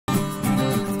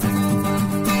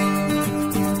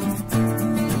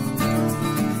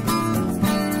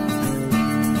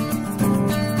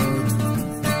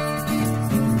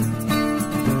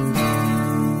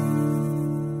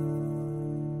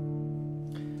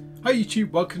Hi YouTube,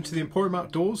 welcome to the Emporium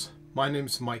Outdoors. My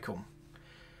name's Michael.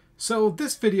 So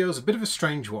this video is a bit of a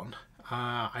strange one.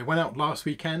 I went out last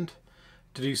weekend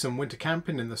to do some winter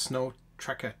camping in the Snow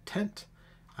Tracker tent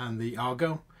and the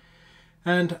Argo,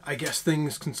 and I guess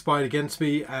things conspired against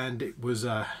me and it was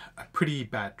a pretty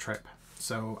bad trip.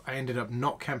 So I ended up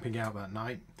not camping out that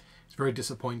night. It's very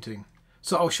disappointing.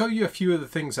 So I'll show you a few of the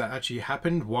things that actually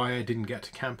happened, why I didn't get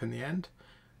to camp in the end.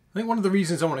 I think one of the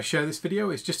reasons I want to share this video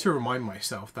is just to remind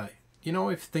myself that, you know,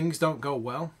 if things don't go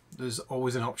well, there's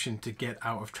always an option to get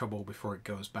out of trouble before it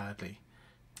goes badly.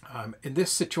 In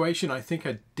this situation, I think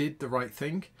I did the right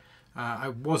thing. I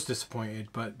was disappointed,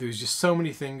 but there was just so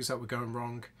many things that were going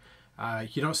wrong.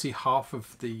 You don't see half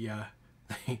of the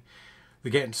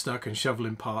getting stuck and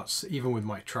shoveling parts, even with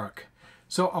my truck.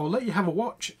 So I'll let you have a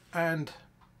watch and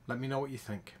let me know what you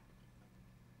think.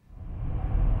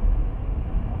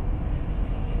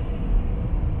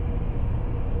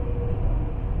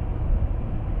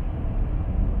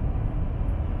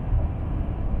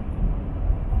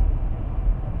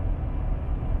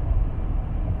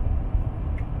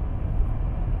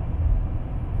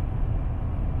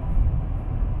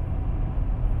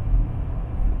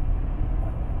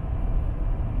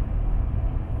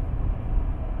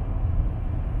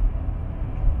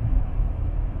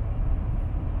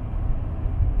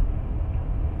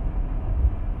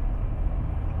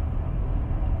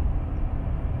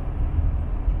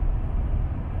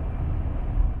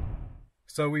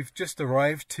 So we've just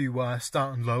arrived to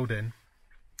start unloading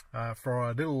for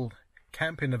our little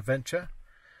camping adventure.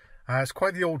 It's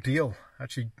quite the ordeal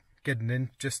actually getting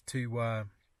in just to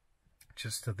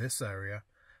this area.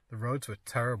 The roads were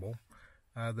terrible.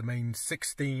 The main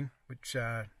 16, which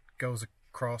goes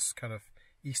across kind of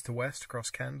east to west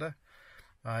across Canada,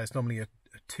 it's normally a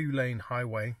two-lane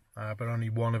highway, but only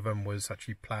one of them was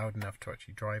actually ploughed enough to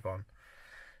actually drive on.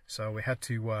 So we had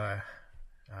to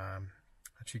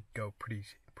actually go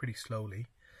pretty slowly.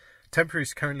 Temperature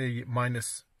is currently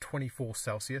minus 24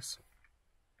 Celsius,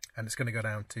 and it's going to go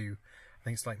down to, I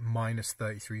think it's like minus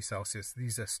 33 Celsius.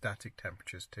 These are static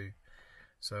temperatures too.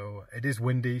 So it is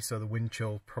windy, so the wind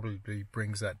chill probably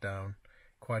brings that down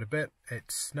quite a bit.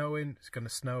 It's snowing, it's going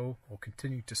to snow or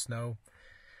continue to snow.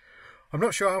 I'm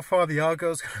not sure how far the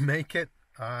Argo is going to make it,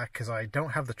 because I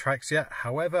don't have the tracks yet.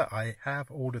 However, I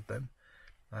have ordered them,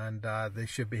 and they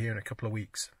should be here in a couple of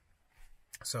weeks.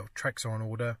 So tracks are on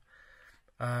order.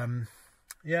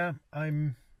 Yeah,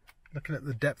 I'm looking at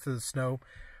the depth of the snow.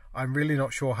 I'm really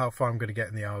not sure how far I'm going to get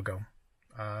in the Argo.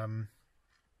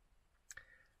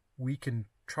 We can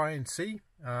try and see.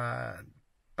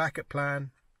 Backup plan.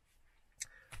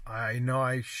 I know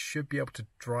I should be able to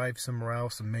drive somewhere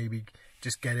else and maybe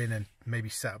just get in and maybe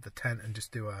set up the tent and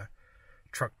just do a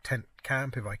truck tent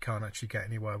camp if I can't actually get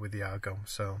anywhere with the Argo.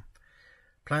 So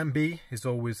plan B is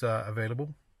always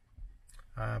available.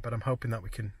 But I'm hoping that we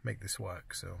can make this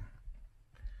work. So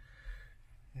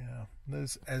yeah,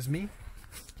 there's Esme.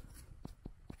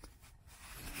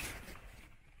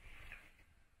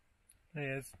 Hey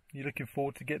Ez, you looking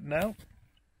forward to getting out?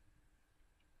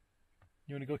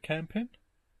 You want to go camping?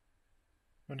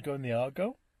 You want to go in the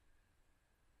Argo?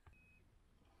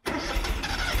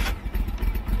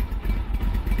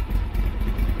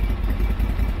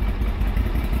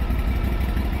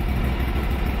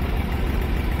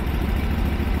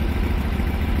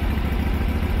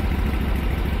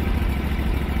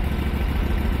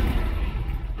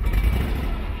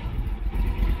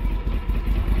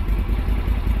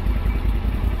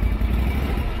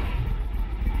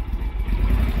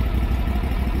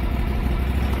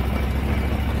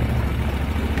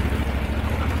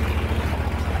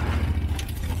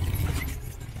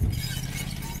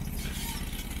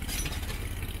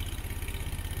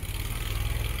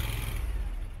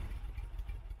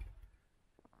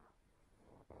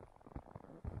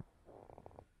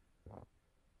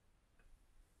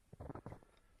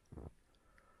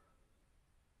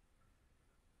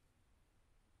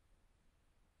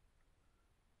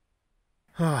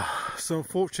 So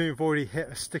unfortunately I've already hit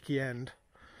a sticky end.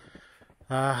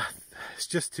 It's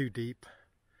just too deep.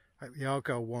 Like the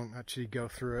Argo won't actually go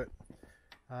through it.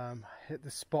 Hit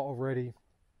the spot already.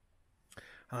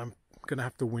 I'm gonna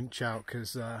have to winch out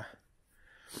because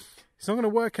it's not gonna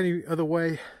work any other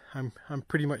way. I'm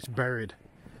pretty much buried.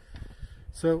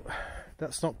 So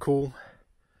that's not cool.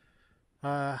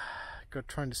 Got to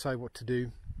try and decide what to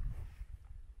do.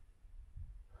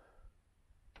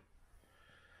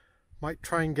 Might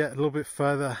try and get a little bit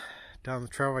further down the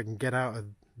trail. I can get out of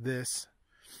this.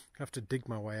 I have to dig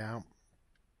my way out.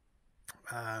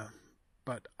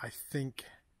 But I think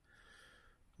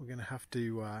we're going to have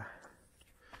to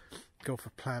go for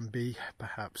plan B,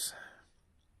 perhaps.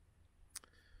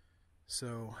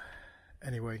 So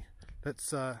anyway,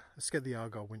 let's get the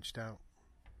Argo winched out.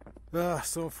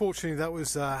 So unfortunately that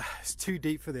was it's too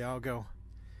deep for the Argo.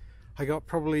 I got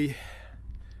probably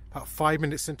about 5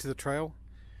 minutes into the trail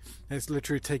and it's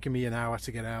literally taken me an hour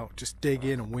to get out, just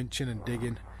digging and winching and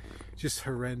digging. Just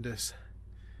horrendous.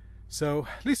 So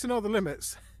at least I know the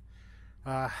limits.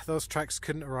 Those tracks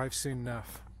couldn't arrive soon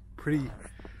enough.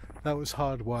 That was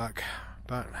hard work,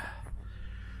 but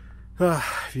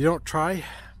if you don't try.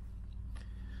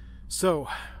 So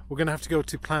we're gonna have to go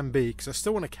to plan B because I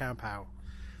still want to camp out.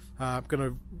 I'm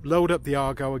gonna load up the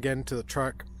Argo again to the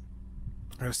truck.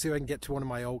 I'll see if I can get to one of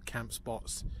my old camp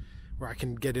spots where I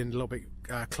can get in a little bit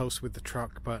close with the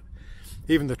truck, but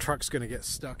even the truck's gonna get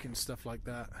stuck and stuff like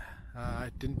that.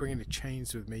 I didn't bring any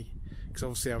chains with me because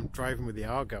obviously I'm driving with the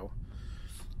Argo.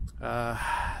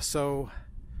 So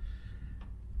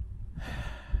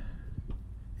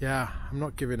yeah, I'm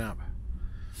not giving up.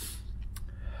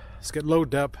 Let's get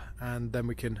loaded up and then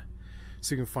we can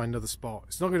see if we can find another spot.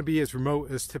 It's not going to be as remote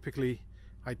as typically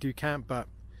I do camp, but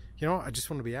you know what, I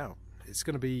just want to be out. It's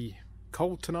going to be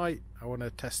cold tonight. I want to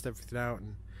test everything out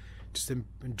and just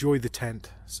enjoy the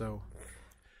tent. So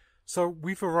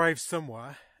we've arrived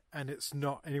somewhere and it's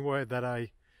not anywhere that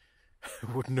I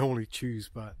would normally choose,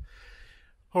 but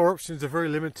our options are very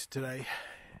limited today.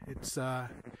 It's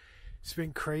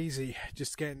been crazy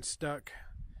just getting stuck,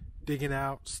 digging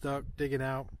out, stuck, digging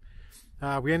out.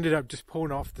 We ended up just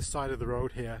pulling off the side of the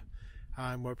road here,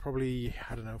 and we're probably,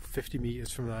 I don't know, 50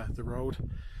 meters from the road,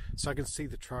 so I can see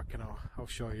the truck and I'll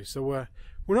show you. So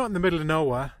we're not in the middle of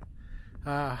nowhere,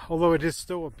 although it is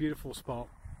still a beautiful spot.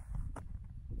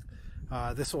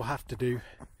 This will have to do.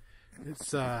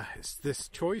 It's this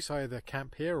choice: I either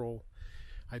camp here or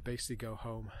I basically go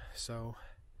home. So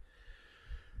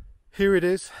here it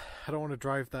is. I don't want to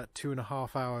drive that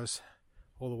 2.5 hours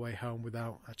all the way home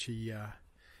without actually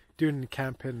doing the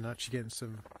camping and actually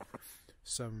getting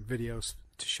some videos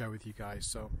to share with you guys.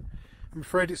 So I'm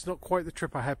afraid it's not quite the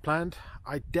trip I had planned.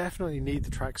 I definitely need the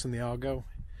tracks on the Argo.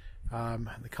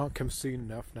 They can't come soon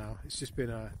enough now. It's just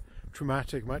been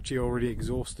traumatic. I'm actually already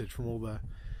exhausted from all the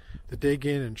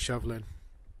digging and shoveling.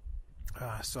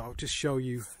 So I'll just show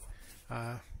you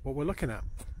what we're looking at.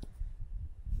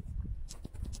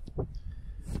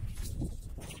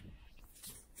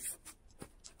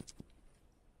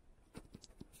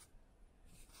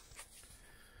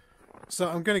 So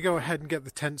I'm going to go ahead and get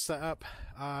the tent set up.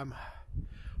 I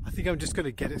think I'm just going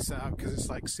to get it set up because it's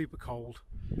like super cold.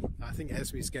 I think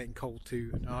Esme's getting cold too,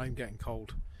 and I'm getting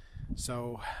cold.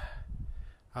 So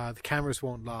the cameras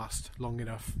won't last long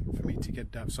enough for me to get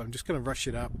it up. So I'm just going to rush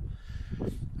it up.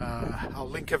 I'll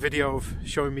link a video of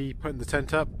showing me putting the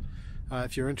tent up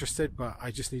if you're interested, but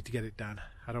I just need to get it done.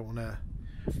 I don't want to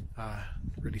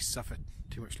really suffer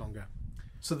too much longer.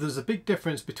 So there's a big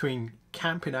difference between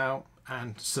camping out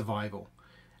and survival,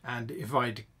 and if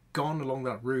I'd gone along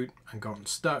that route and gotten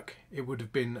stuck, it would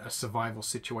have been a survival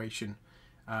situation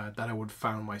that I would have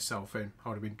found myself in. I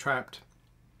would have been trapped,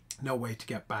 no way to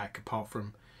get back apart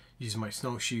from using my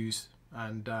snowshoes,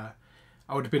 and I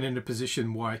would have been in a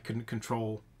position where I couldn't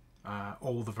control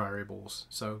all the variables.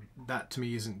 So that to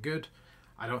me isn't good.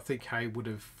 I don't think I would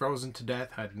have frozen to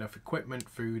death, had enough equipment,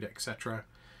 food, etc.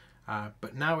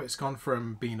 But now it's gone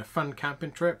from being a fun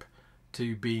camping trip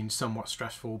to being somewhat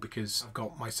stressful because I've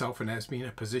got myself and Esme in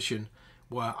a position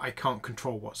where I can't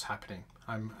control what's happening.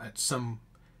 I'm at some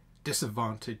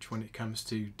disadvantage when it comes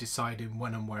to deciding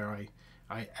when and where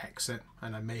I exit,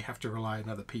 and I may have to rely on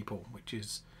other people, which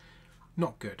is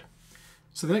not good.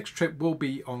 So the next trip will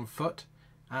be on foot,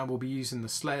 and we'll be using the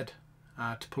sled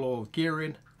to pull all the gear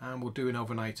in, and we'll do an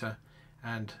overnighter,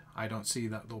 and I don't see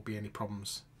that there'll be any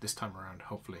problems this time around,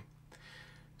 hopefully.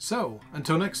 So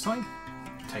until next time,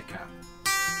 take care.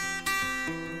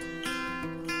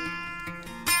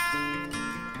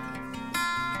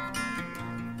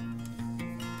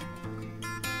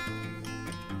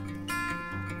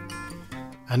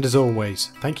 And as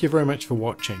always, thank you very much for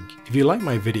watching. If you like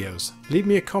my videos, leave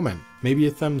me a comment, maybe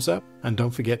a thumbs up, and don't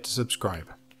forget to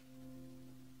subscribe.